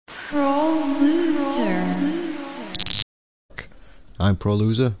I'm Pro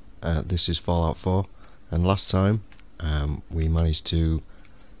Loser, this is Fallout 4, and last time we managed to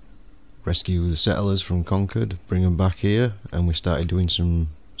rescue the settlers from Concord, bring them back here, and we started doing some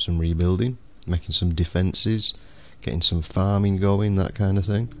rebuilding, making some defences, getting some farming going, that kind of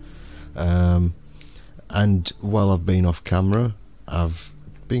thing. And while I've been off camera, I've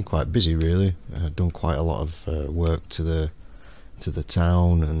been quite busy really. I've done quite a lot of work to the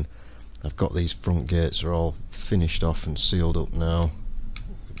town, and I've got these front gates are all finished off and sealed up now,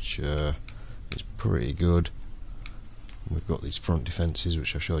 which is pretty good. We've got these front defences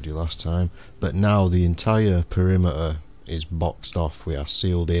which I showed you last time, but now the entire perimeter is boxed off. We are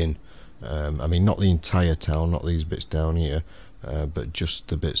sealed in. I mean, not the entire town, not these bits down here, but just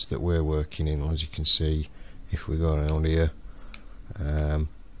the bits that we're working in. As you can see, if we go around here,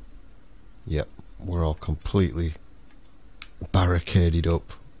 yep, we're all completely barricaded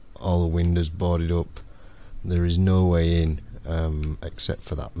up, all the windows boarded up. There is no way in except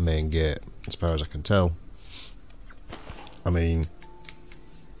for that main gate, as far as I can tell. I mean,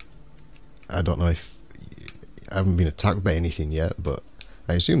 I don't know if I haven't been attacked by anything yet, but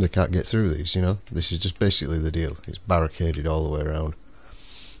I assume they can't get through these, you know. This is just basically the deal. It's barricaded all the way around,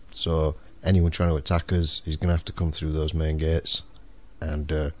 so anyone trying to attack us is going to have to come through those main gates.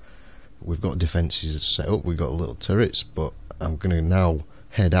 And we've got defences set up, we've got little turrets, but I'm going to now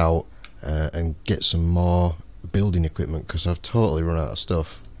head out and get some more building equipment, because I've totally run out of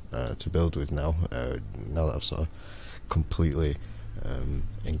stuff to build with now. Now that I've sort of completely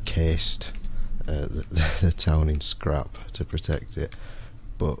encased the town in scrap to protect it.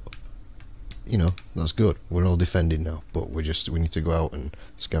 But you know, that's good. We're all defended now, but we need to go out and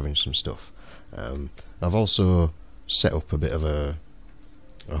scavenge some stuff. I've also set up a bit of a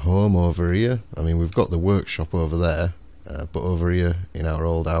home over here. I mean, we've got the workshop over there, but over here in our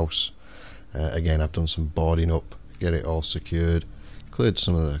old house, again, I've done some boarding up, get it all secured, cleared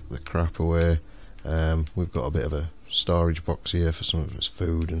some of the crap away. We've got a bit of a storage box here for some of its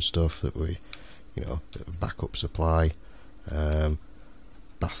food and stuff that we, you know, bit of backup supply.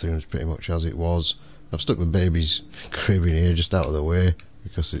 Bathroom's pretty much as it was. I've stuck the baby's crib in here just out of the way,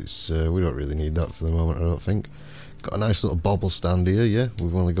 because it's we don't really need that for the moment, I don't think. Got a nice little bobble stand here. Yeah,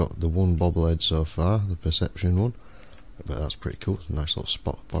 we've only got the one bobblehead so far, the perception one, but that's pretty cool. It's a nice little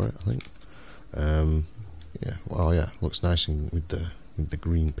spot for it, I think. Yeah, well, yeah, looks nice with the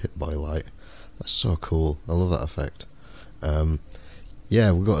green Pip-Boy light. That's so cool. I love that effect.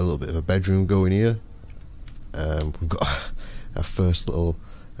 Yeah, we've got a little bit of a bedroom going here. We've got our first little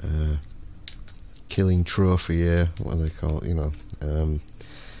killing trophy here. What do they call it? You know,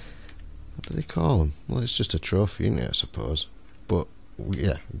 what do they call them? Well, it's just a trophy, isn't it, I suppose. But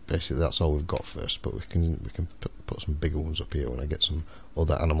yeah, basically that's all we've got first. But we can put some bigger ones up here when I get some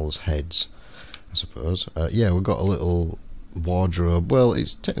other animals' heads, I suppose. Yeah, we've got a little wardrobe. Well,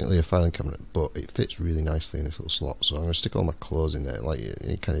 it's technically a filing cabinet, but it fits really nicely in this little slot. So I'm going to stick all my clothes in there, like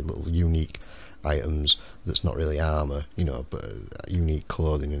any kind of little unique items that's not really armour, you know, but unique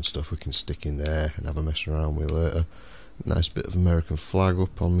clothing and stuff we can stick in there and have a mess around with later. Nice bit of American flag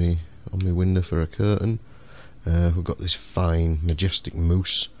up on me window for a curtain. We've got this fine majestic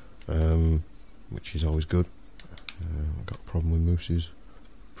moose, which is always good. I've got a problem with mooses.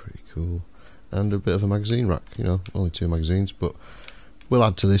 Pretty cool. And a bit of a magazine rack, you know, only 2 magazines, but we'll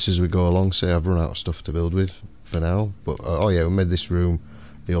add to this as we go along. Say I've run out of stuff to build with for now, but oh yeah, we made this room,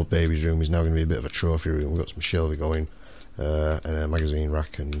 the old baby's room, is now going to be a bit of a trophy room. We've got some shelving going, and a magazine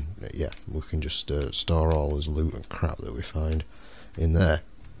rack, and yeah, we can just store all this loot and crap that we find in there.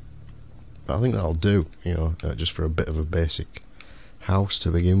 But I think that'll do, you know, just for a bit of a basic house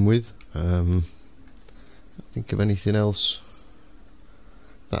to begin with. Think of anything else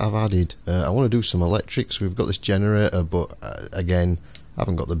that I've added. I want to do some electrics. We've got this generator, but again, I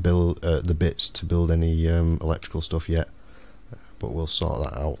haven't got the bits to build any electrical stuff yet, but we'll sort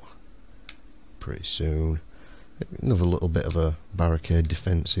that out pretty soon. Another little bit of a barricade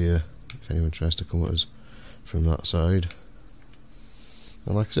defence here if anyone tries to come at us from that side.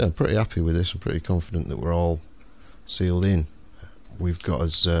 And like I said, I'm pretty happy with this. I'm pretty confident that we're all sealed in. We've got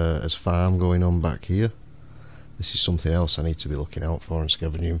as farm going on back here. This is something else I need to be looking out for and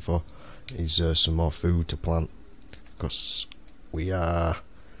scavenging for, is some more food to plant, because we are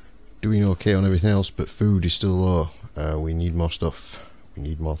doing okay on everything else, but food is still low. We need more stuff. We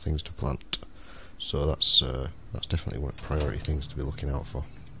need more things to plant. So that's definitely one of the priority things to be looking out for.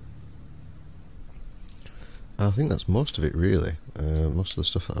 And I think that's most of it really. Most of the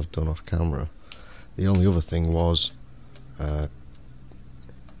stuff that I've done off camera. The only other thing was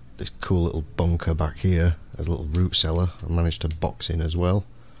this cool little bunker back here as a little root cellar. I managed to box in as well.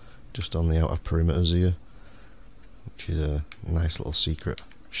 just on the outer perimeters here, which is a nice little secret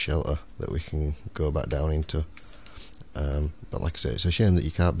shelter that we can go back down into. But like I say, it's a shame that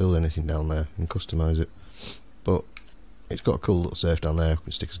you can't build anything down there and customise it, but it's got a cool little safe down there. We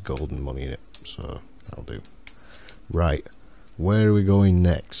can stick some gold and money in it, so that'll do. Right, where are we going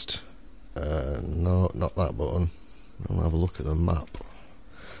next? No, not that button. I'll have a look at the map.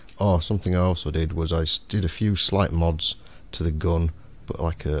 Oh, something I also did was I did a few slight mods to the gun, but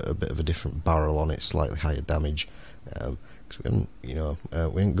like a bit of a different barrel on it, slightly higher damage, because we haven't,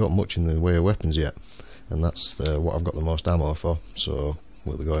 we ain't got much in the way of weapons yet, and that's what I've got the most ammo for, so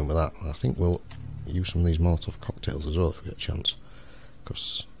we'll be going with that. I think we'll use some of these Molotov cocktails as well if we get a chance,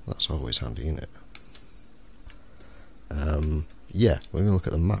 because that's always handy, isn't it? Yeah, we're going to look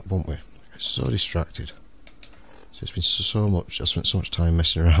at the map, won't we? So distracted. So it's been so much. I spent so much time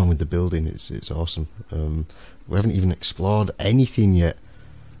messing around with the building. It's awesome. We haven't even explored anything yet.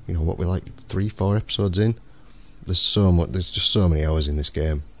 You know what, we're like 3-4 episodes in. There's so much. There's just so many hours in this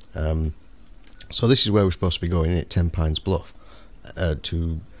game. So this is where we're supposed to be going, at Tenpines Bluff,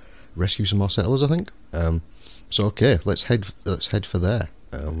 to rescue some more settlers, I think. So okay, let's head for there.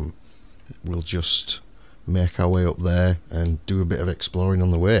 We'll just make our way up there and do a bit of exploring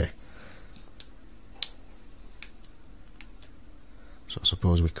on the way. So I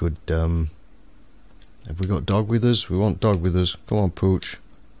suppose we could, have we got Dog with us? We want Dog with us. Come on, Pooch.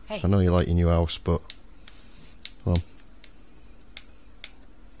 Hey. I know you like your new house, but come on.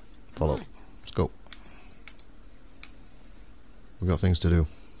 Follow. Let's go. We've got things to do.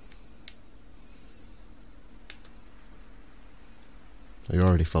 You're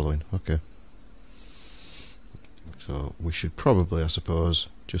already following, okay. So we should probably, I suppose,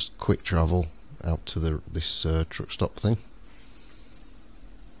 just quick travel out to this truck stop thing.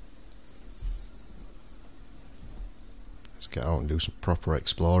 Let's get out and do some proper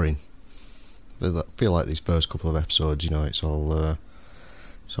exploring. I feel like these first couple of episodes, it's all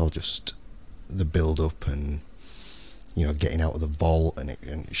just the build up and getting out of the vault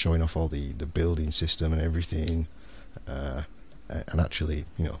and showing off all the building system and everything, and actually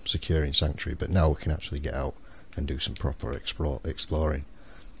securing Sanctuary. But now we can actually get out and do some proper exploring.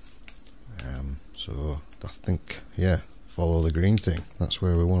 So I think, yeah, follow the green thing. That's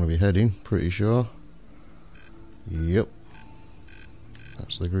where we want to be heading, pretty sure. Yep,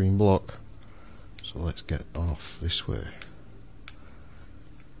 that's the green block. So let's get off this way.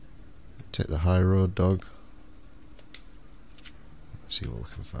 Take the high road, Dog. Let's see what we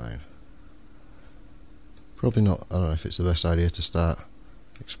can find. Probably not. I don't know if it's the best idea to start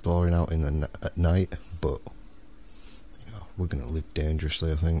exploring out in at night, but we're going to live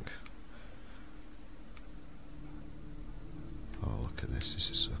dangerously, I think. Oh, look at this. This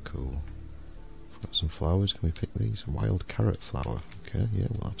is so cool. We've got some flowers. Can we pick these? Wild carrot flower. Okay, yeah,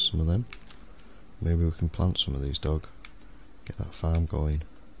 we'll have some of them. Maybe we can plant some of these, Dog. Get that farm going.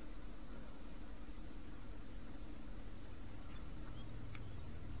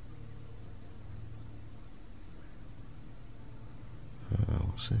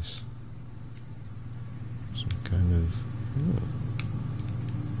 What's this? Some kind of...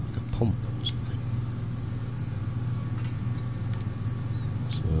 like a pump or something.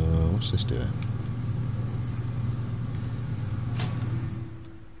 So, what's this doing?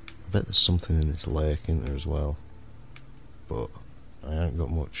 I bet there's something in this lake in there as well. But I haven't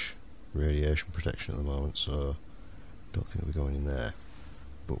got much radiation protection at the moment, so don't think we're going in there.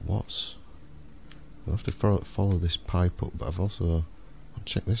 But what's... we'll have to follow this pipe up, but I've also...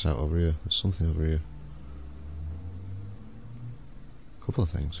 check this out over here. There's something over here. A couple of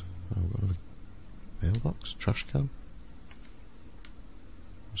things. Oh, we've got a mailbox, trash can.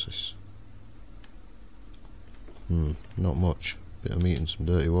 What's this? Not much. Bit of meat and some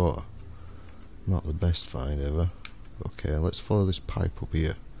dirty water. Not the best find ever. Okay, let's follow this pipe up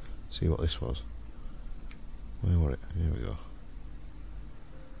here. See what this was. Where was it? Here we go.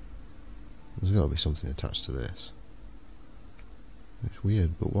 There's got to be something attached to this. It's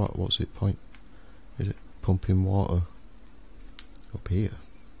weird, but what's it point? Is it pumping water up here?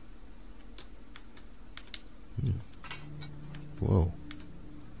 Whoa.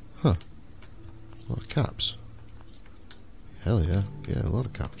 Huh. A lot of caps. Hell yeah. Yeah, a lot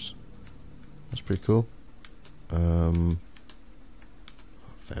of caps. That's pretty cool. Fair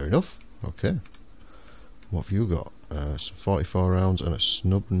enough. Okay. What have you got? Some 44 rounds and a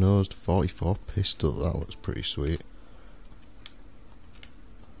snub-nosed 44 pistol. That looks pretty sweet.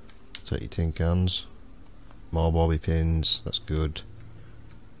 Take your tin cans. More bobby pins. That's good.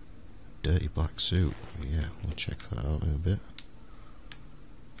 Dirty black suit. Yeah, we'll check that out in a bit.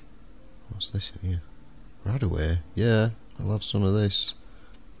 What's this in here? Radaway. Yeah, I'll have some of this.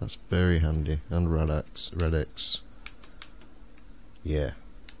 That's very handy. And Red-X. Yeah.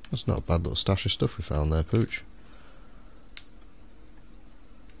 That's not a bad little stash of stuff we found there, Pooch.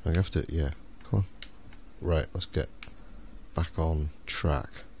 I have to, yeah, come on. Right, let's get back on track.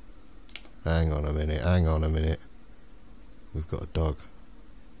 Hang on a minute. We've got a dog.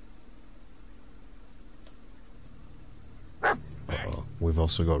 Uh-oh. We've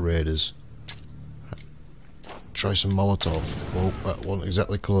also got raiders. Try some Molotov. Well, that wasn't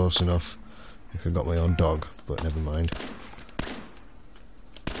exactly close enough. I could have got my own dog, but never mind.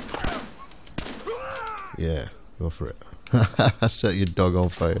 Yeah, go for it. Set your dog on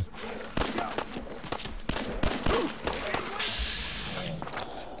fire.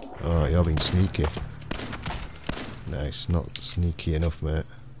 Oh, you're being sneaky. Nice, not sneaky enough, mate.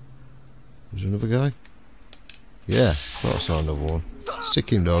 Is there another guy? Yeah, thought I saw another one.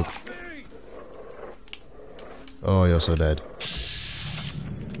 Sick him, dog. Oh, you're so dead.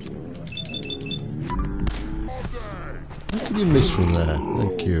 How can you miss from there?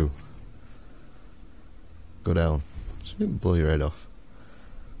 Thank you. Go down. Just blow your head off.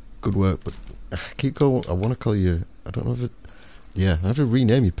 Good work, but I keep going. I want to call you. I don't know if it. Yeah, I have to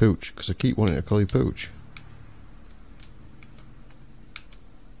rename you Pooch because I keep wanting to call you Pooch.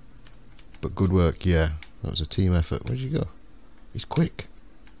 But good work, yeah. That was a team effort. Where'd you go? He's quick.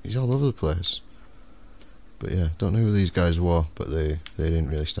 He's all over the place. But yeah, don't know who these guys were, but they didn't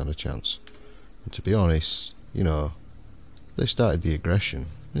really stand a chance. And to be honest, you know, they started the aggression,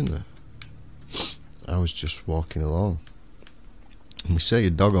 didn't they? I was just walking along. And we set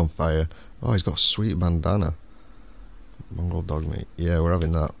your dog on fire. Oh, he's got a sweet bandana. Mongrel dog meat. Yeah, we're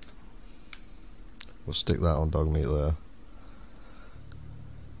having that. We'll stick that on dog meat there.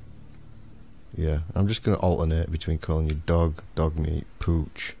 Yeah, I'm just going to alternate between calling you dog meat,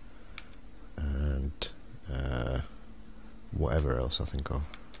 Pooch, and whatever else I think of.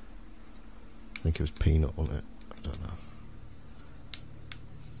 I think it was peanut, wasn't it? I don't know.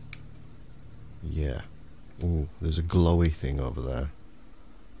 Yeah. Ooh, there's a glowy thing over there.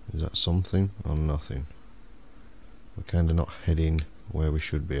 Is that something or nothing? We're kind of not heading where we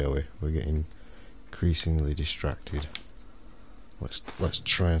should be, are we? We're getting increasingly distracted. Let's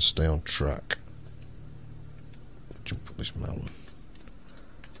try and stay on track. Jump up this mountain.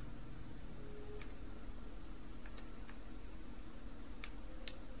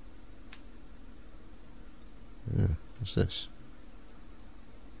 Yeah, what's this?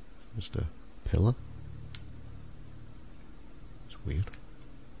 Just a pillar? It's weird.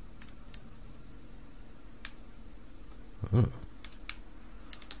 Oh.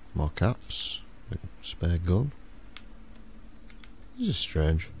 More caps. Spare gun. This is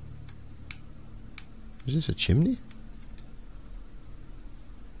strange. Is this a chimney?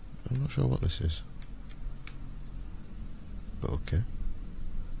 I'm not sure what this is. But okay.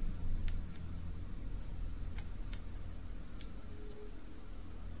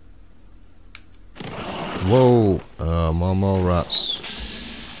 Whoa! More mole rats.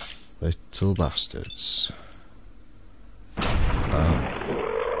 Little bastards.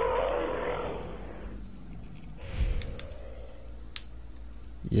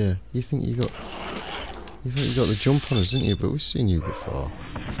 Yeah, you think you got the jump on us, didn't you? But we've seen you before.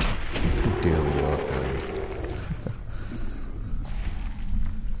 We can deal with your kind.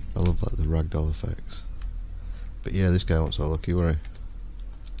 I love like the ragdoll effects. But yeah, this guy wasn't so lucky, were he?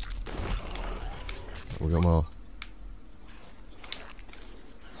 We got more.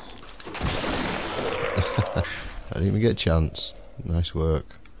 I didn't even get a chance. Nice work.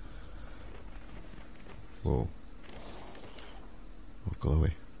 Whoa. Oh,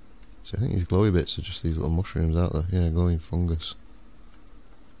 glowy. So I think these glowy bits are just these little mushrooms out there. Yeah, glowing fungus.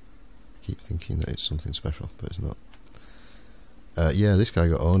 I keep thinking that it's something special, but it's not. Yeah, this guy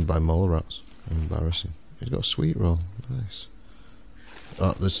got owned by mole rats. Embarrassing. He's got a sweet roll. Nice.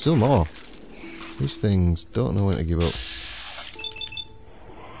 Oh, there's still more. These things don't know when to give up.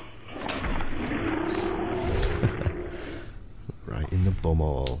 Right in the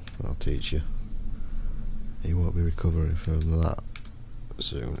bumhole. I'll teach you. You won't be recovering from that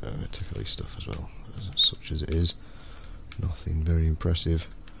soon. I'm going to take all these stuff as well, such as it is. Nothing very impressive.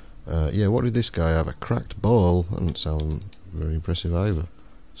 Yeah, what did this guy have? A cracked ball? Doesn't sound very impressive either.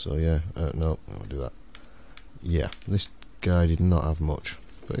 So yeah, no, I'll do that. Yeah, this guy did not have much,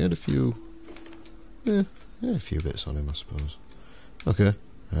 but he had a few. Yeah, a few bits on him, I suppose. Okay,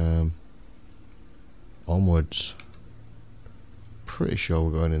 onwards. Pretty sure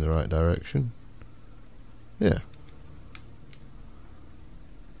we're going in the right direction. Yeah.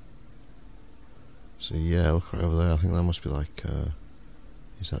 So yeah, look right over there. I think that must be like,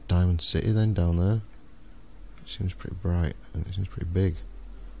 is that Diamond City then down there? It seems pretty bright and it seems pretty big.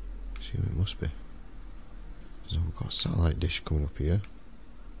 Assume it must be. So we've got a satellite dish coming up here.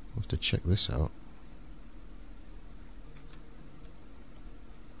 We'll have to check this out.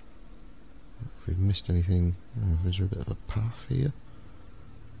 If we've missed anything, is there a bit of a path here?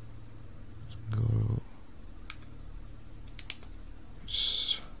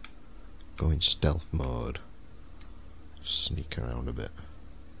 Let's go in stealth mode. Sneak around a bit.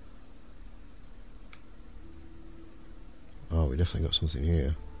 Oh, we definitely got something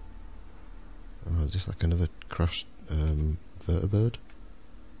here. Oh, is this like another crashed vertibird?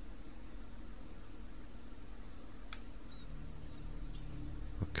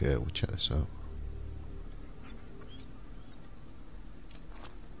 Okay, we'll check this out.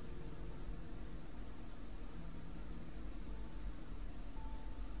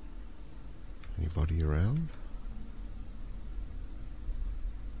 Anybody around?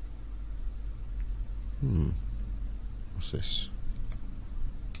 What's this?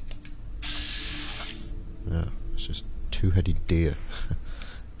 Yeah, it's just two-headed deer.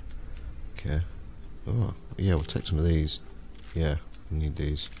 Okay. Oh, yeah, we'll take some of these. Yeah, we need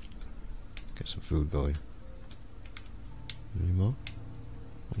these. Get some food going. Any more?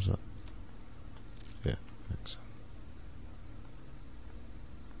 What was that? Yeah, thanks.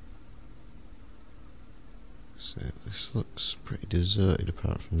 So this looks pretty deserted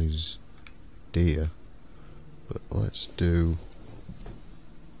apart from these deer. But let's do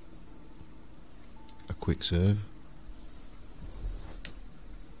a quick serve.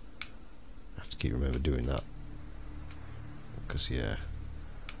 I have to keep remember doing that. Because yeah,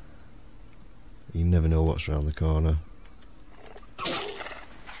 you never know what's around the corner.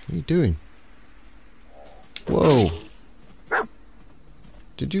 What are you doing? Whoa!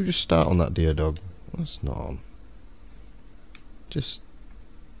 Did you just start on that deer dog? That's not on. Just,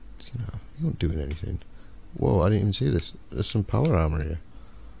 you know, you weren't doing anything. Whoa, I didn't even see this. There's some power armor here.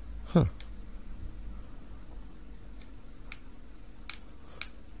 Huh.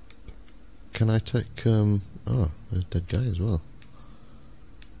 Can I take, oh, there's a dead guy as well.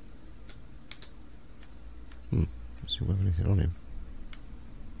 Let's see if we have anything on him.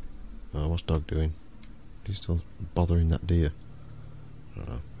 Oh, what's dog doing? He's still bothering that deer. I don't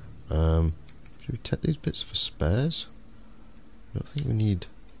know. Should we take these bits for spares? I don't think we need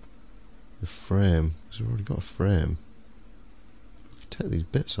the frame, because we've already got a frame. We could take these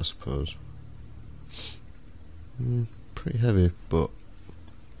bits, I suppose. Pretty heavy, but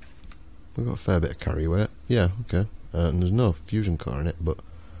we've got a fair bit of carry weight. Yeah, okay. And there's no fusion core in it, but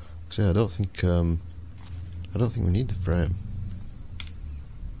say I don't think we need the frame.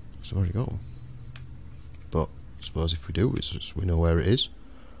 So I've already got one. But I suppose if we do, it's just we know where it is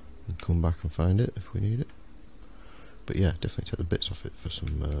and come back and find it if we need it. But yeah, definitely take the bits off it for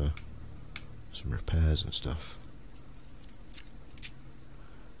some repairs and stuff.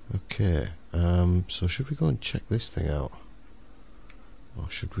 Okay, so should we go and check this thing out, or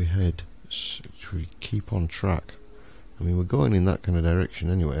should we should we keep on track? I mean, we're going in that kind of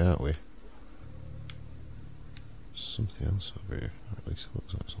direction anyway, aren't we? Something else over here. At least it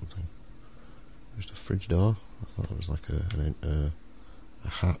looks like something. Just a fridge door. I thought that was like a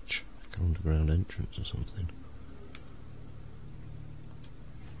hatch, like an underground entrance or something.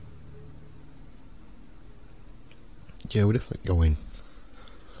 Yeah, we're definitely going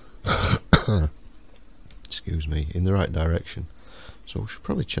excuse me, in the right direction. So we should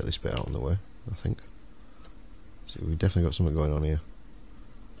probably check this bit out on the way, I think. See, we've definitely got something going on here.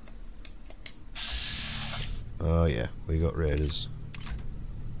 Oh yeah, we got raiders.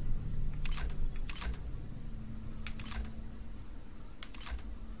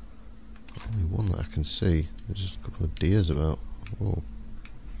 Only one that I can see. There's just a couple of deers about. Whoa.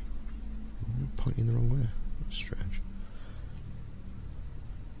 I'm pointing the wrong way. That's strange.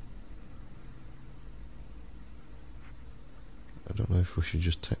 I don't know if we should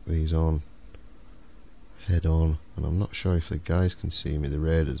just take these on head on, and I'm not sure if the guys can see me, the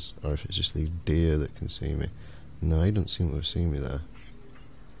raiders, or if it's just these deer that can see me. No, he doesn't seem to have seen me there.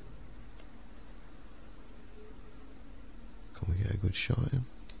 Can we get a good shot at him?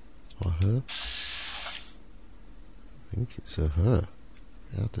 Or her? I think it's a her.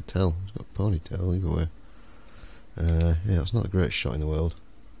 Hard to tell. He's got a ponytail either way. Yeah, it's not the greatest shot in the world,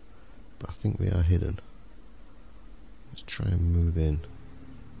 but I think we are hidden. Let's try and move in.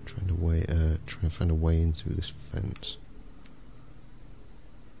 Try and find a way in through this fence.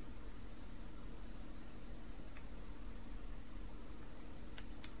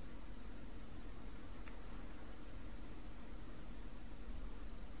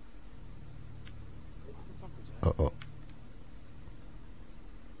 Uh-oh.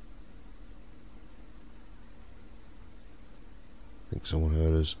 I think someone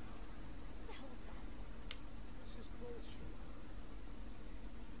heard us.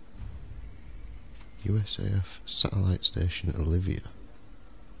 USAF satellite station Olivia.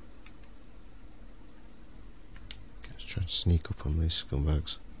 Let's try and sneak up on these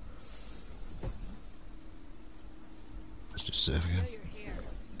scumbags. Let's just save again.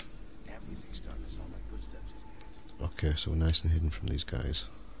 Okay, so we're nice and hidden from these guys.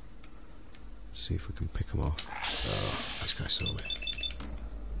 See if we can pick them off. Oh, this guy saw me.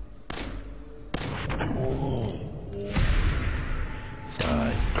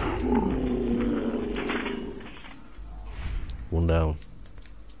 Die. One down.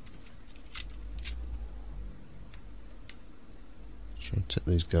 Try and take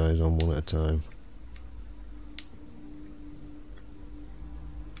these guys on one at a time.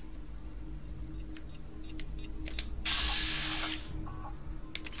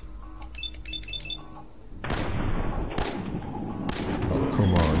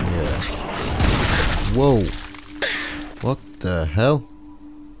 Come on, yeah. Whoa! What the hell?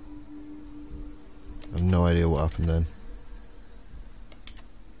 I have no idea what happened then.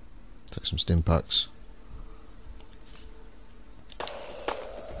 Took some stim packs.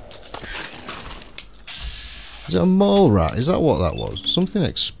 Is it a mole rat? Is that what that was? Something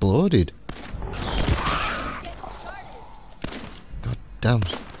exploded. God damn,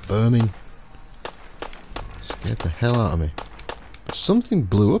 vermin. Scared the hell out of me. Something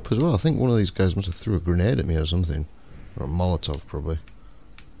blew up as well. I think one of these guys must have threw a grenade at me or something. Or a Molotov, probably.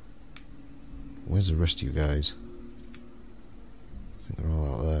 Where's the rest of you guys? I think they're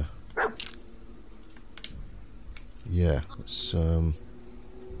all out there. Yeah, let's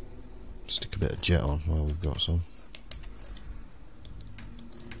stick a bit of jet on while we've got some.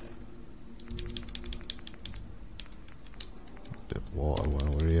 A bit of water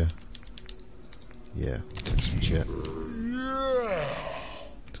while we're here. Yeah, take some jet.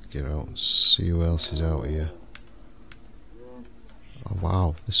 Let's get out and see who else is out here. Oh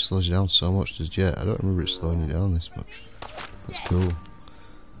wow, this slows you down so much, does jet. I don't remember it slowing you down this much. That's cool.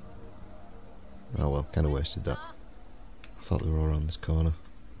 Oh well, kinda wasted that. I thought they were all around this corner.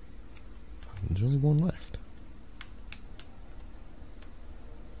 There's only one left.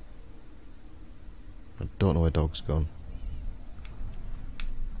 I don't know where dog's gone.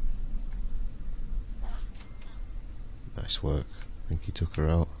 Nice work. I think he took her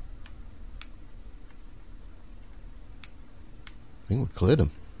out. I think we cleared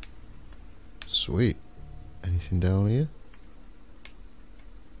him. Sweet. Anything down here?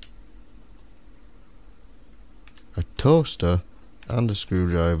 A toaster and a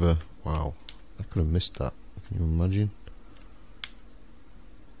screwdriver. Wow. I could have missed that. Can you imagine?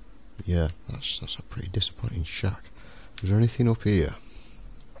 Yeah, that's a pretty disappointing shack. Is there anything up here?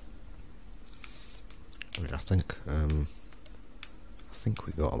 I think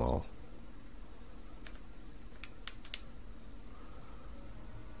we got them all.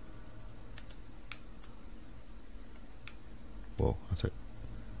 Whoa, that's it.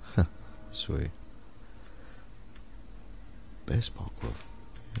 Sweet. Baseball glove.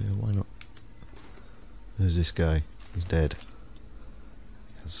 Yeah, why not? There's this guy. He's dead.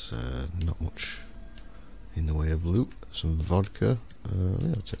 There's not much in the way of loot. Some vodka.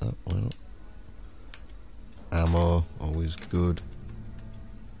 Yeah, I'll take that. Why not? Ammo, always good.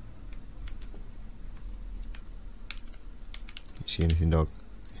 You see anything, dog?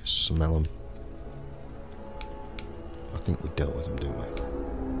 You smell them. I think we dealt with them, didn't we?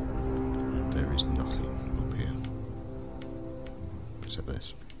 And there is nothing up here. Except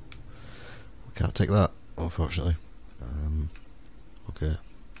this. We can't take that, unfortunately. Okay.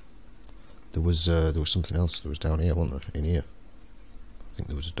 There was something else. There was down here, wasn't there? In here. I think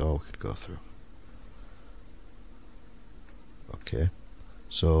there was a door we could go through. Okay.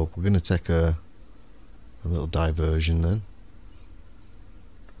 So we're going to take a little diversion then.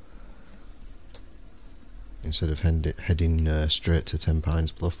 Instead of heading straight to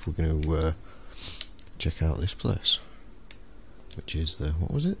Tenpines Bluff, we're going to check out this place, which is the,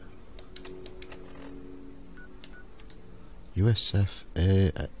 what was it? USAF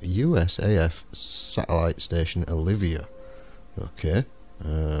satellite station Olivia. Okay,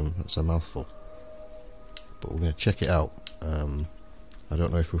 that's a mouthful, but we're going to check it out. I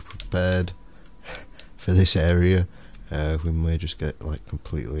don't know if we're prepared for this area. We may just get like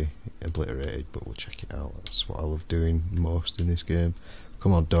completely obliterated, but we'll check it out. That's what I love doing most in this game.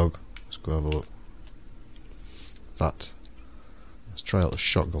 Come on, dog, let's go have a look. In fact, let's try out the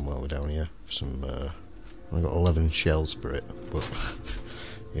shotgun while we're down here for some. I've got 11 shells for it, but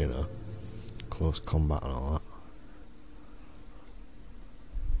you know, close combat and all that.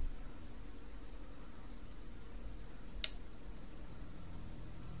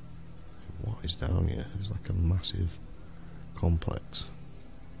 What is down here? It's like a massive complex.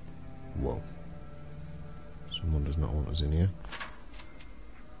 Whoa. Someone does not want us in here.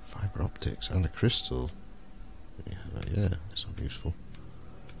 Fibre optics and a crystal. Yeah, that's not useful.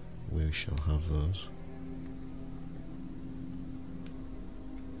 We shall have those.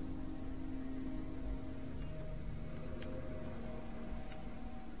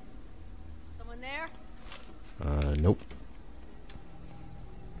 Someone there? Nope.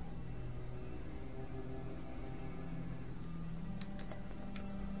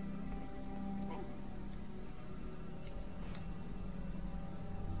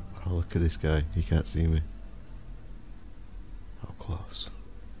 Oh, look at this guy. He can't see me. How close?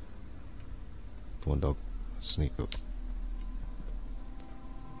 Come on, dog. Sneak up.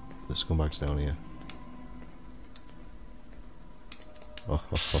 The scumbag's down here. Oh,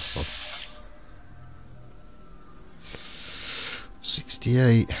 oh, oh, oh.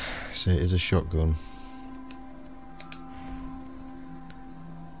 68. So it is a shotgun.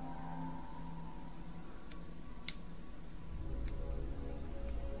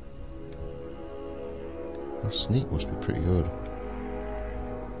 That sneak must be pretty good.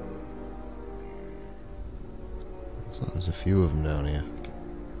 Looks like there's a few of them down here.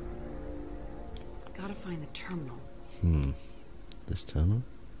 Gotta find the terminal. This terminal?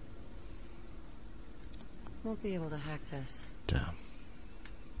 Won't be able to hack this. Damn.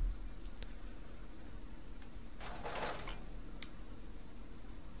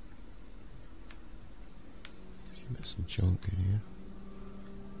 Bits of junk in here.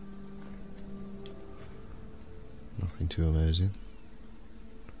 Nothing too amazing.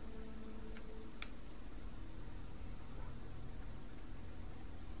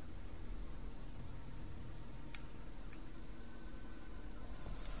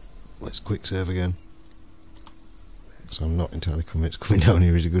 Let's quick save again. So I'm not entirely convinced coming down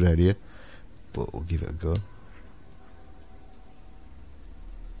here is a good idea, but we'll give it a go.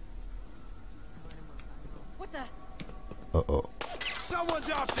 What the? Uh-oh. Someone's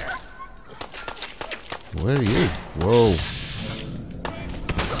out there! Where are you? Whoa.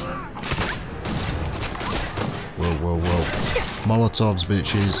 Whoa, whoa, whoa. Molotovs,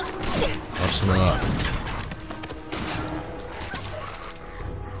 bitches. Have some of that.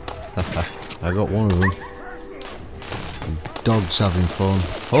 I got one of them. The dog's having fun.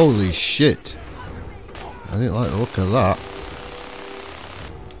 Holy shit. I didn't like the look of that.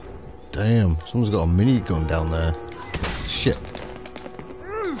 Damn, someone's got a minigun down there. Shit.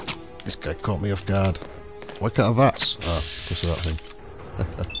 This guy caught me off guard. Why can't I have VATS? Ah, because of that thing.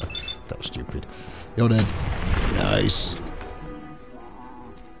 That was stupid. You're dead. Nice. I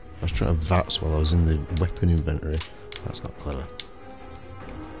was trying to VATS while I was in the weapon inventory. That's not clever.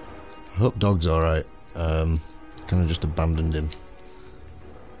 I hope dog's alright. Kind of just abandoned him.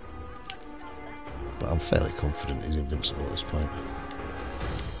 But I'm fairly confident he's invincible at this point.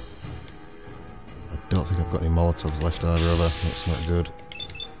 I don't think I've got any Molotovs left either, have I? That's not good.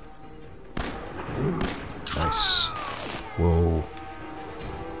 Nice. Whoa.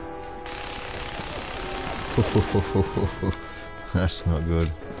 That's not good.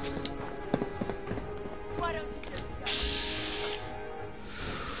 Why don't you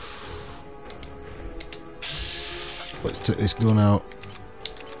Let's take this gun out.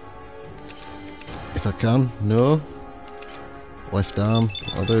 If I can. No. Left arm.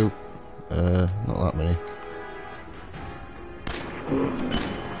 I'll do. Not that many.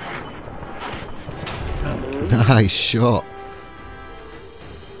 Nice shot.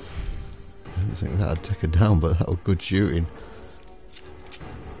 I didn't think that'd take her down, but that was good shooting.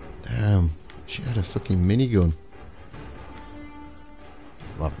 Damn, she had a fucking minigun.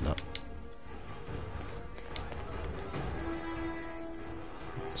 Love that.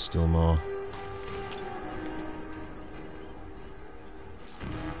 Still more.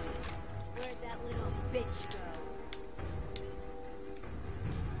 Where'd that little bitch go?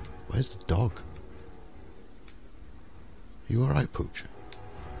 Where's the dog? You alright, Pooch?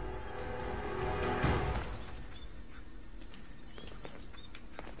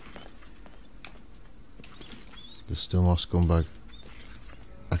 There's still more scumbag.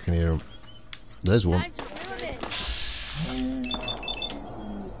 I can hear him. There's one. Time to reload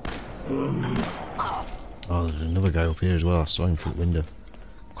Oh, there's another guy up here as well. I saw him through the window.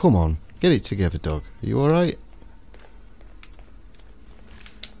 Come on, get it together, dog. Are you alright?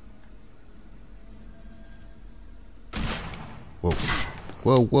 Whoa.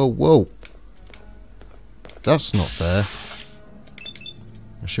 Whoa, whoa, whoa. That's not fair.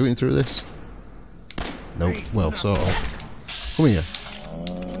 I'm shooting through this. Nope. Well, sort of. Come here.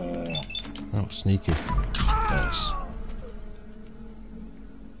 That was sneaky. Nice.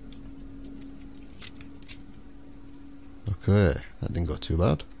 Okay, that didn't go too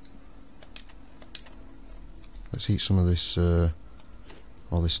bad. let's eat some of this,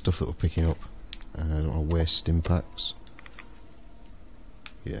 all this stuff that we're picking up. I don't want to waste stim packs.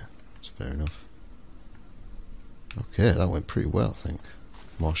 Yeah, that's fair enough. Okay, that went pretty well, I think.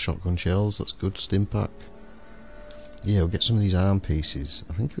 More shotgun shells, that's good. Stim pack. Yeah, we'll get some of these arm pieces.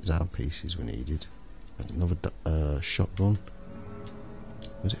 I think it was arm pieces we needed. Another shotgun.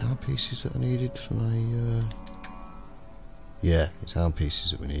 Was it arm pieces that I needed for my... Yeah, it's arm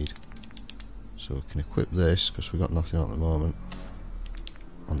pieces that we need. So we can equip this, because we've got nothing on at the moment.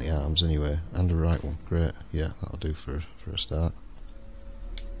 On the arms anyway. And a right one, great. Yeah, that'll do for a start.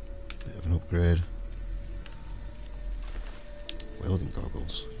 Bit of an upgrade. Welding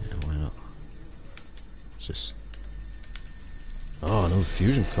goggles. Yeah, why not? What's this? Oh, another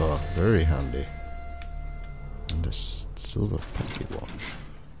fusion core. Very handy. And a silver pocket watch.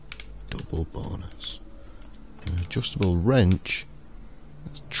 Double bonus. An adjustable wrench.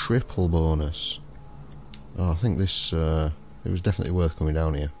 That's triple bonus. Oh, I think this, it was definitely worth coming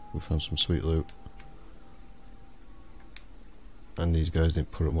down here. We found some sweet loot. And these guys didn't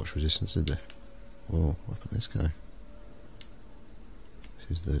put up much resistance, did they? Whoa, what happened to this guy?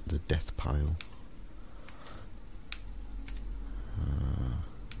 This is the death pile.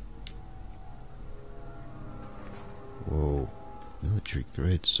 Whoa, military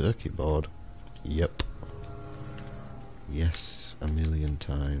grade circuit board. Yep. Yes, a million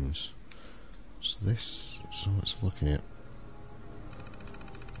times. So this, so what's looking at?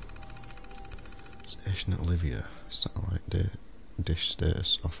 Station at Olivia, satellite dish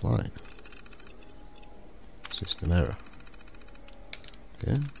status offline. System error.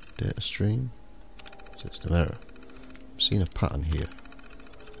 Okay, data stream. System error. I'm seeing a pattern here.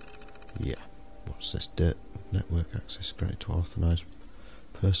 Yeah. What's this? Network access granted to authorised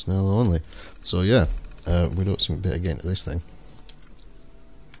personnel only. So yeah, we don't seem to be able to get into this thing.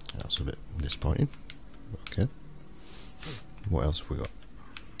 That's a bit disappointing. Okay. What else have we got?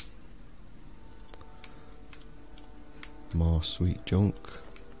 More sweet junk.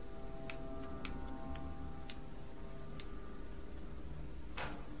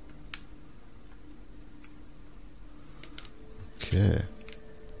 Okay.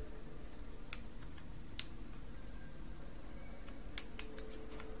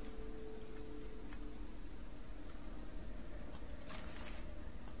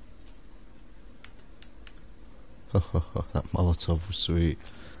 That Molotov was sweet.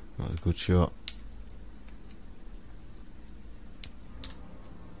 That was a good shot.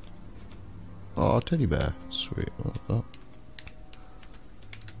 Oh, teddy bear. Sweet. What was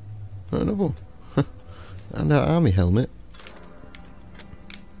that? Another one. And our army helmet.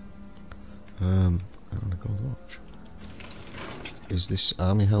 And a gold watch. Is this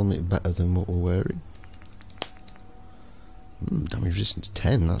army helmet better than what we're wearing? Damage resistance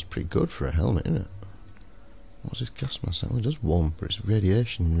 10. That's pretty good for a helmet, isn't it? What's this gas mask? It only does 1, but it's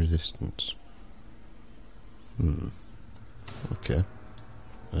radiation resistance. Okay.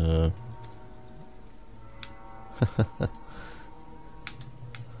 That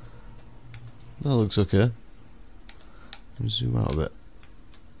looks okay. Let me zoom out a bit.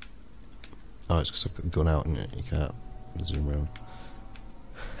 Oh, it's because I've got a gun out in it. You can't zoom around.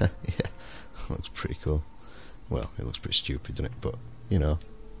 Yeah, looks pretty cool. Well, it looks pretty stupid, doesn't it? But, you know,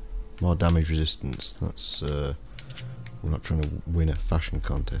 more damage resistance. That's, we're not trying to win a fashion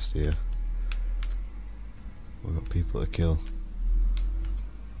contest here. We've got people to kill.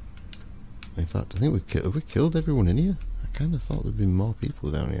 In fact, I think have we killed everyone in here? I kind of thought there'd been more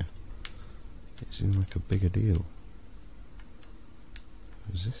people down here. It seemed like a bigger deal.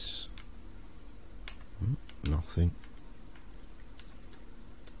 Who's this? Nothing.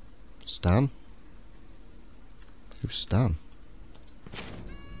 Stan? Who's Stan?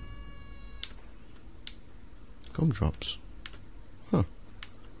 Gumdrops. Huh.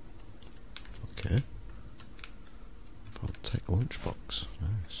 Okay. Tech lunchbox.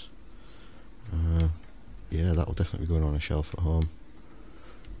 Nice. Yeah, that'll definitely be going on a shelf at home.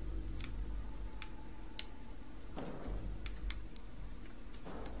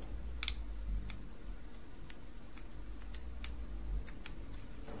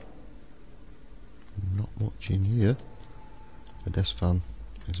 Not much in here. A desk fan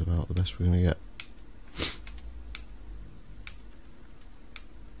is about the best we're going to get.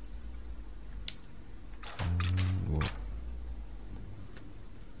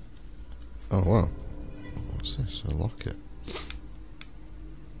 Oh wow, what's this? A locket.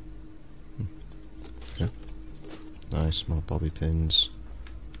 Okay. Nice, more bobby pins.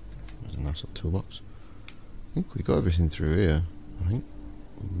 There's a nice little toolbox. I think we got everything through here, I think.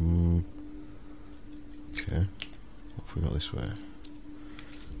 Okay. What have we got this way?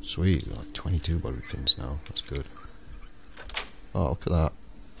 Sweet, like 22 body pins now. That's good. Oh, look at that.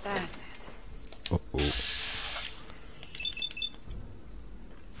 That's it. Uh-oh.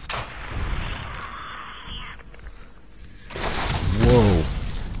 Whoa.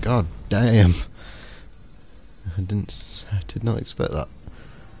 God damn. I did not expect that.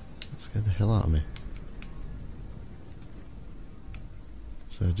 That scared the hell out of me.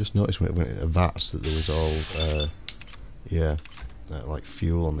 So I just noticed when it went into VATS that there was all, like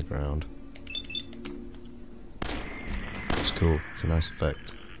fuel on the ground. It's cool. It's a nice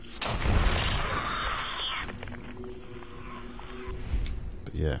effect.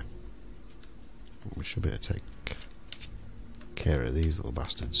 But yeah, we should be able to take care of these little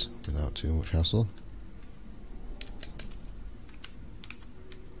bastards without too much hassle.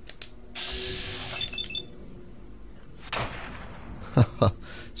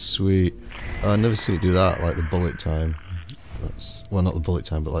 Sweet. Oh, I never see it do that, like the bullet time. That's, well, not the bullet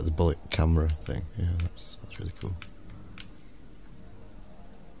time, but like the bullet camera thing. Yeah, that's really cool.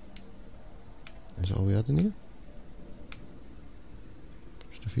 Is that all we had in here?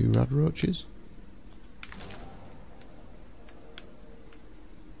 Just a few rad roaches.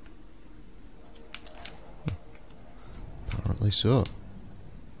 Apparently so.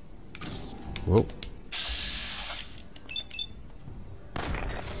 Whoa.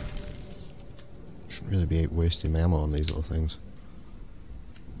 Shouldn't really be wasting my ammo on these little things.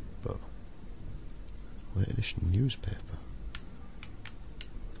 But late edition newspaper.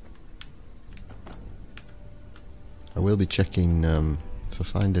 I will be checking if I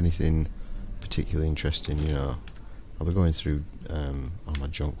find anything particularly interesting, you know. I'll be going through all my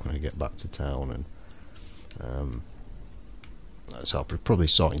junk when I get back to town, and so I'll be probably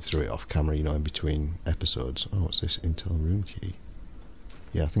sorting through it off camera, you know, in between episodes. Oh, what's this? Intel room key.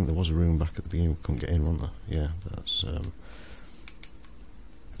 Yeah, I think there was a room back at the beginning we couldn't get in, wasn't there? Yeah, that's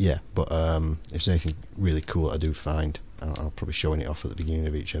yeah, but if there's anything really cool that I do find, I'll probably showing it off at the beginning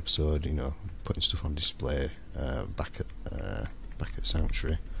of each episode, you know, putting stuff on display back at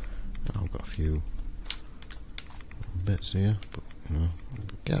Sanctuary. Oh, I've got a few bits here, but you know,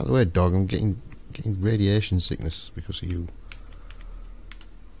 get out of the way, dog. I'm getting radiation sickness because of you.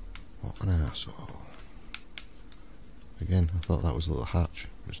 What an asshole! Again, I thought that was a little hatch,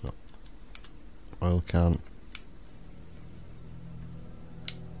 but it's not. Oil can.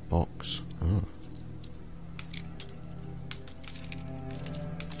 Box. Oh.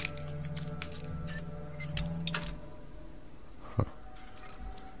 Huh.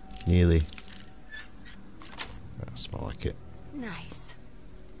 Nearly. That smell like it. Nice.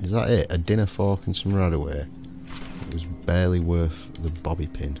 Is that it? A dinner fork and some radaway? It was barely worth the bobby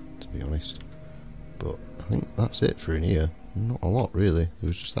pin, to be honest. But I think that's it for in here. Not a lot, really. It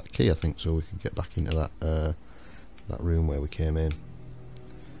was just that key, I think, so we could get back into that that room where we came in.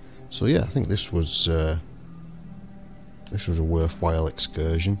 So yeah, I think this was a worthwhile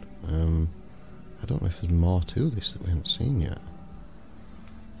excursion. I don't know if there's more to this that we haven't seen yet.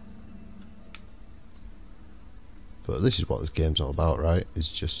 But this is what this game's all about, right?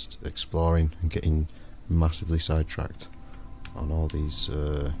 It's just exploring and getting massively sidetracked on all these,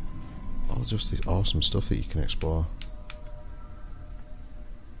 just this awesome stuff that you can explore.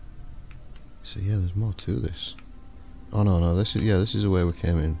 So yeah, there's more to this. Oh no, this is the way we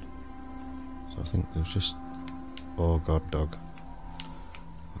came in. So I think there was just, oh god, dog.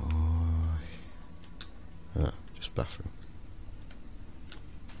 Oh, just bathroom.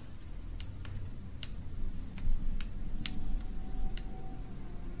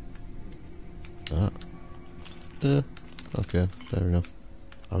 That. Okay, fair enough.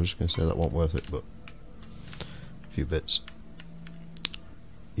 I was just going to say that wasn't worth it, but a few bits.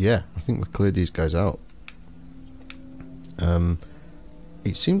 Yeah, I think we cleared these guys out.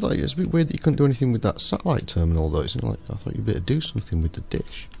 It seemed like it's a bit weird that you couldn't do anything with that satellite terminal, though. It seemed like I thought you'd be able to do something with the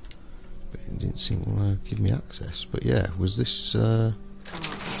dish, but it didn't seem to give me access. But yeah, was this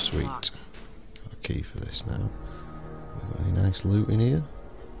sweet? Got a key for this now. We got any nice loot in here?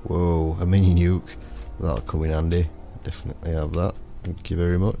 Whoa, a mini nuke. That'll come in handy. Definitely have that. Thank you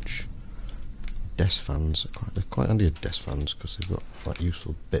very much. Desk fans. They're quite handy at desk fans because they've got like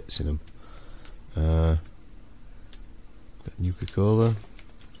useful bits in them. Bit of Nuka-Cola.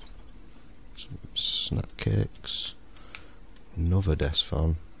 Some snack cakes. Another desk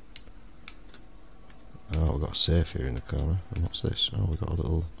fan. Oh, we've got a safe here in the corner. And what's this? Oh, we've got a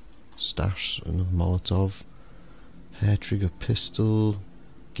little stash. Another Molotov. Hair trigger pistol.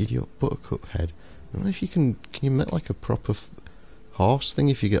 Giddy up buttercup head. I don't know if can you make like a proper horse thing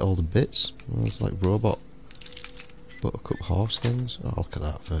if you get all the bits? Well, it's like robot buttercup horse things. Oh, look at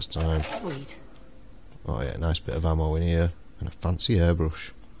that first time. Sweet. Oh yeah, nice bit of ammo in here and a fancy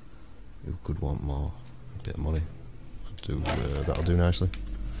airbrush. Who could want more? A bit of money. That'll do nicely.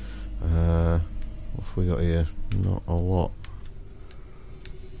 What have we got here? Not a lot.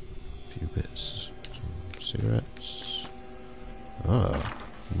 A few bits. Some cigarettes. Ah,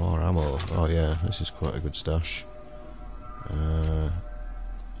 more ammo. Oh yeah, this is quite a good stash.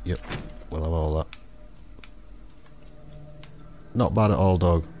 Yep, we'll have all that. Not bad at all,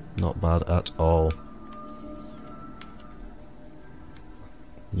 dog. Not bad at all.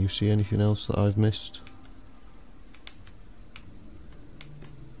 Can you see anything else that I've missed?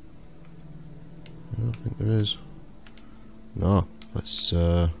 I don't think there is. No, let's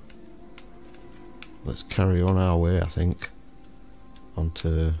carry on our way, I think.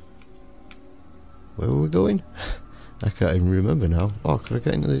 Onto... Where were we going? I can't even remember now. Oh, could I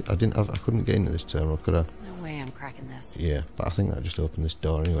get into this? I couldn't get into this terminal, could I? No way I'm cracking this. Yeah, but I think that just opened this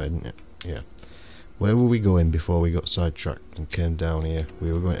door anyway, didn't it? Yeah. Where were we going before we got sidetracked and came down here?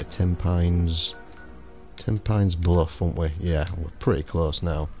 We were going to Tenpines Bluff, weren't we? Yeah, we're pretty close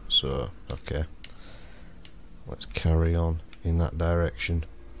now. So, okay. Let's carry on in that direction.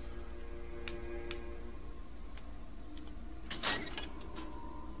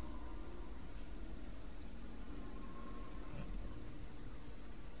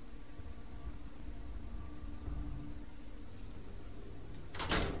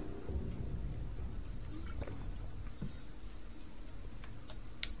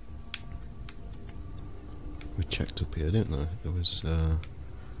 We checked up here, didn't we? There was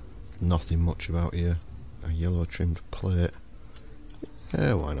nothing much about here. A yellow trimmed plate.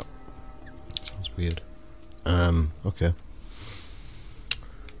 Yeah, why not? Sounds weird. Okay.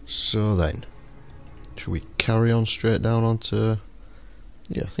 So then, should we carry on straight down onto...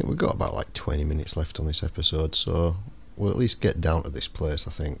 Yeah, I think we've got about like 20 minutes left on this episode, so we'll at least get down to this place,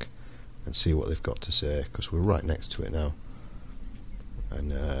 I think, and see what they've got to say, because we're right next to it now.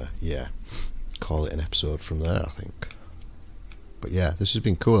 And yeah, call it an episode from there, I think. But yeah, this has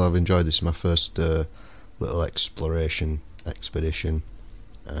been cool. I've enjoyed this. My first little exploration expedition.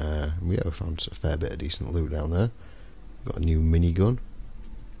 We found a fair bit of decent loot down there. Got a new minigun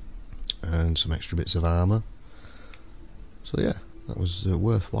and some extra bits of armour. So yeah, that was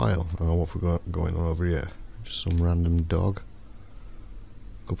worthwhile. I don't know what we've got going on over here. Just some random dog.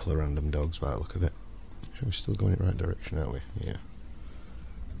 A couple of random dogs by the look of it. Sure we're still going in the right direction, aren't we? Yeah.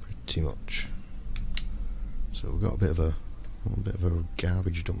 Pretty much. So we've got a bit of a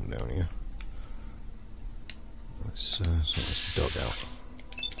garbage dump down here. Let's sort this dog out.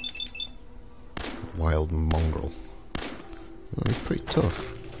 Wild mongrel. Oh, he's pretty tough.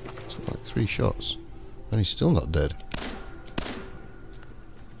 It's like 3 shots, and he's still not dead.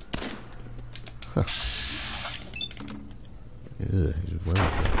 Huh. Yeah, he's well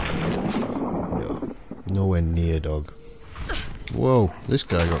dead. No, nowhere near, dog. Whoa, this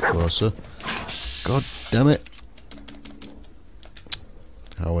guy got closer. God damn it!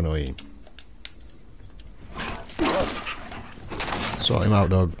 How annoying. Sort him out,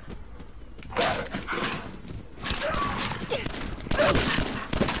 dog.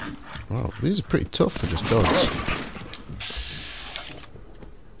 Wow, these are pretty tough for just dogs.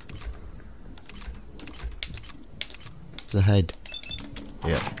 It's a head.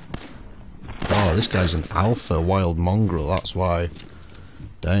 Yeah. Oh, this guy's an alpha wild mongrel, that's why.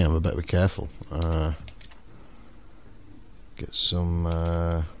 Damn, I better be careful. Get some,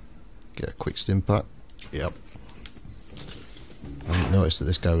 get a quick stim pack. Yep. I didn't notice that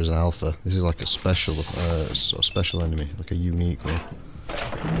this guy was an alpha. This is like a special, sort of special enemy, like a unique one.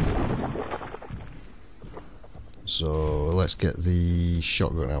 So let's get the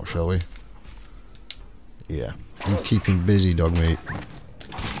shotgun out, shall we? Yeah. You keep him busy, dog meat.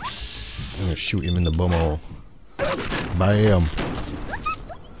 I'm gonna shoot him in the bumhole. Bam!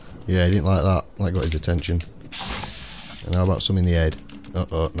 Yeah, he didn't like that. That got his attention. And how about some in the head?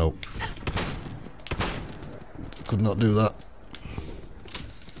 Uh-oh, nope. Could not do that.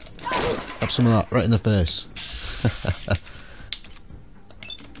 Have some of that right in the face.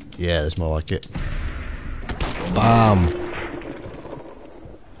 Yeah, there's more like it. Bam!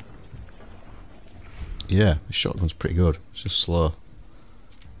 Yeah, the shotgun's pretty good. It's just slow.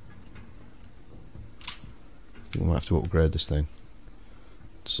 I think we might have to upgrade this thing.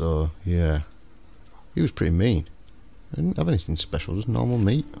 So, yeah. He was pretty mean. I didn't have anything special, just normal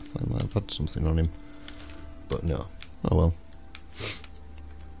meat. I thought I might have had something on him. But no. Oh well.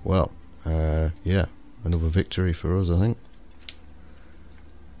 Well, yeah. Another victory for us, I think.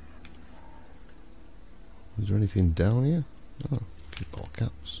 Is there anything down here? Oh, all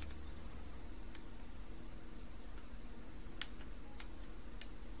caps.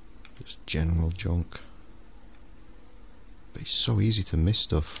 Just general junk. But it's so easy to miss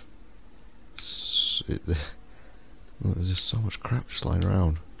stuff. Look, there's just so much crap just lying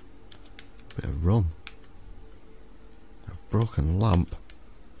around. Bit of rum. A broken lamp.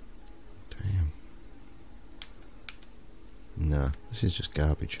 Damn. Nah, this is just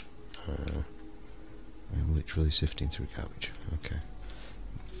garbage. I'm literally sifting through garbage. Okay.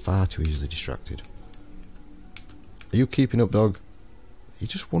 Far too easily distracted. Are you keeping up, dog? He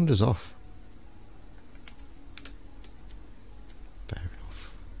just wanders off. Fair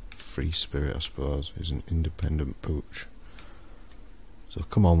enough. Free spirit, I suppose. He's an independent pooch. So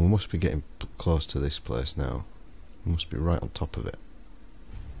come on, we must be getting close to this place now. We must be right on top of it.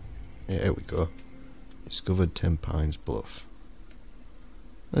 Yeah, here we go. Discovered Tenpines Bluff.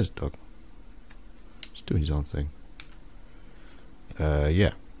 There's dog. He's doing his own thing.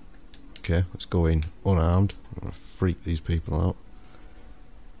 Yeah. Okay, let's go in unarmed. I'm gonna freak these people out.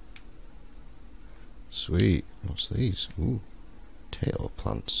 Sweet. What's these? Ooh. Tail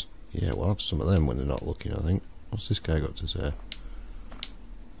plants. Yeah, we'll have some of them when they're not looking, I think. What's this guy got to say?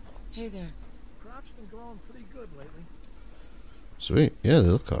 Hey there. Crop's been growing pretty good lately. Sweet. Yeah, they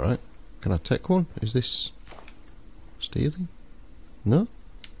look alright. Can I take one? Is this stealing? No?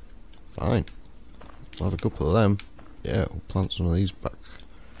 Fine. We'll have a couple of them. Yeah, we'll plant some of these back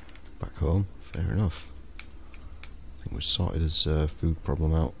home. Fair enough. I think we've sorted his food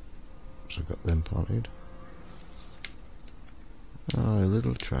problem out. So we've got them planted. Ah, a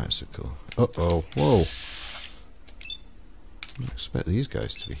little tricycle. Uh-oh. Whoa. I didn't expect these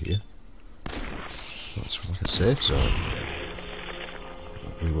guys to be here. That's like a safe zone.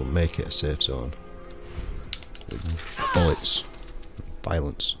 We will make it a safe zone. With bullets.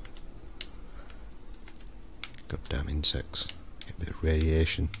 Violence. Goddamn insects. Get a bit of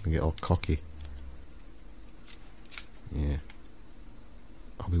radiation. They get all cocky. Yeah.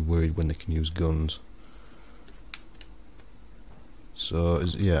 I'll be worried when they can use guns. So,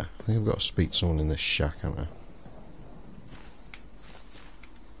 yeah, I think I've got to speak to someone in this shack, haven't I?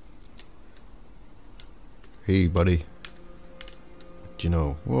 Hey, buddy. Do you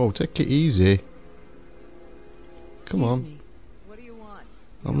know? Whoa, take it easy. Come on. Me. What do you want?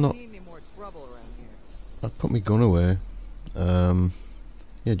 I'm don't not. need any more trouble around here. I'd put my gun away.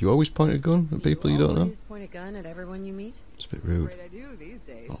 Yeah, do you always point a gun at people you don't know? Always point a gun at everyone you meet? It's a bit rude. Afraid I do these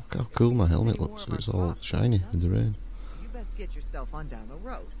days. Oh, look how cool my helmet looks. It's all shiny with the rain. You best get yourself on down the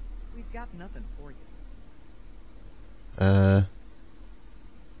road. We've got nothing for you.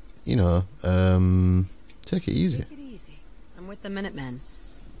 You know, take it easy. Take it easy. I'm with the Minutemen.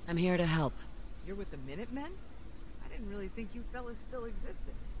 I'm here to help. You're with the Minutemen? I didn't really think you fellas still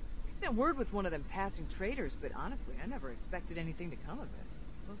existed. We sent word with one of them passing traders, but honestly, I never expected anything to come of it.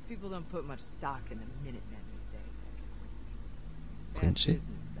 Most people don't put much stock in the Minutemen these days. Bad Quincy?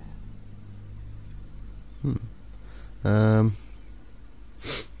 business, that.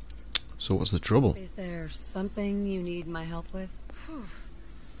 So what's the trouble? Is there something you need my help with? Whew.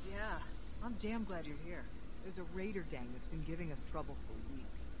 Yeah, I'm damn glad you're here. There's a raider gang that's been giving us trouble for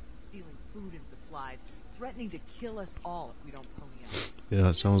weeks. Stealing food and supplies, threatening to kill us all if we don't pony up. Yeah,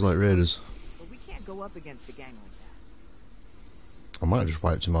 it sounds like raiders. But we can't go up against a gang like that. I might have just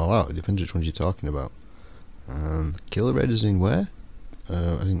wiped them all out. It depends which ones you're talking about. Killer raiders in where?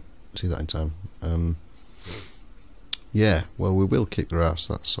 I didn't see that in time. Yeah, well, we will kick their ass.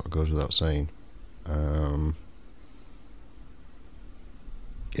 That sort of goes without saying.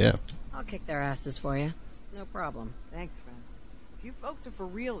 Yeah. I'll kick their asses for you. No problem. Thanks, friend. If you folks are for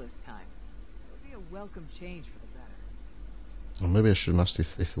real this time, it'll be a welcome change for the better. Well, maybe I should have asked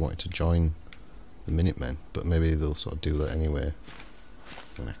if they wanted to join the Minutemen, but maybe they'll sort of do that anyway.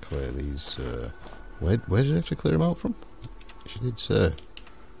 When I clear these, where did I have to clear them out from? She did say.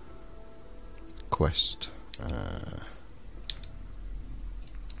 Quest.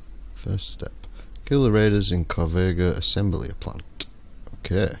 First step. Kill the raiders in Corvega Assembly Plant.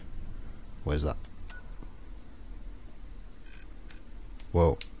 Okay. Where's that?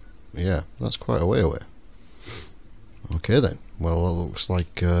 Whoa. Yeah, that's quite a way away. Okay then. Well, that looks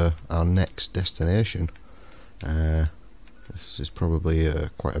like our next destination. This is probably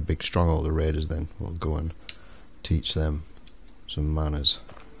quite a big stronghold of raiders then. We'll go and teach them some manners.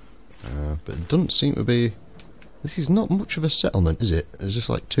 But it doesn't seem to be... This is not much of a settlement, is it? There's just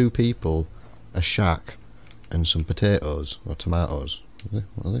like two people, a shack, and some potatoes, or tomatoes. What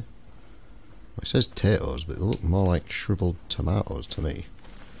are they? Well, it says potatoes, but they look more like shriveled tomatoes to me.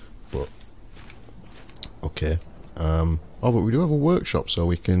 But, okay. Oh, but we do have a workshop, so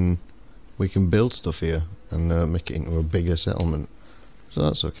we can build stuff here and make it into a bigger settlement. So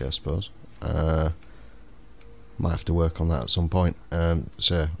that's okay, I suppose. Might have to work on that at some point.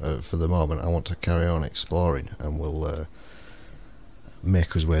 So for the moment, I want to carry on exploring, and we'll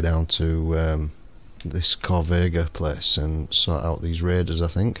make us way down to this Corvega place and sort out these raiders, I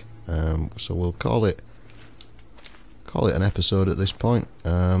think. So we'll call it an episode at this point. I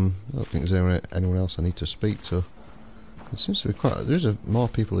don't think there's anyone else I need to speak to. It seems to be there's more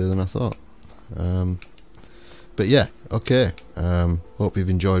people here than I thought. But yeah, okay. Hope you've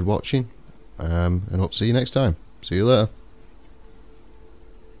enjoyed watching, and hope to see you next time. See you later.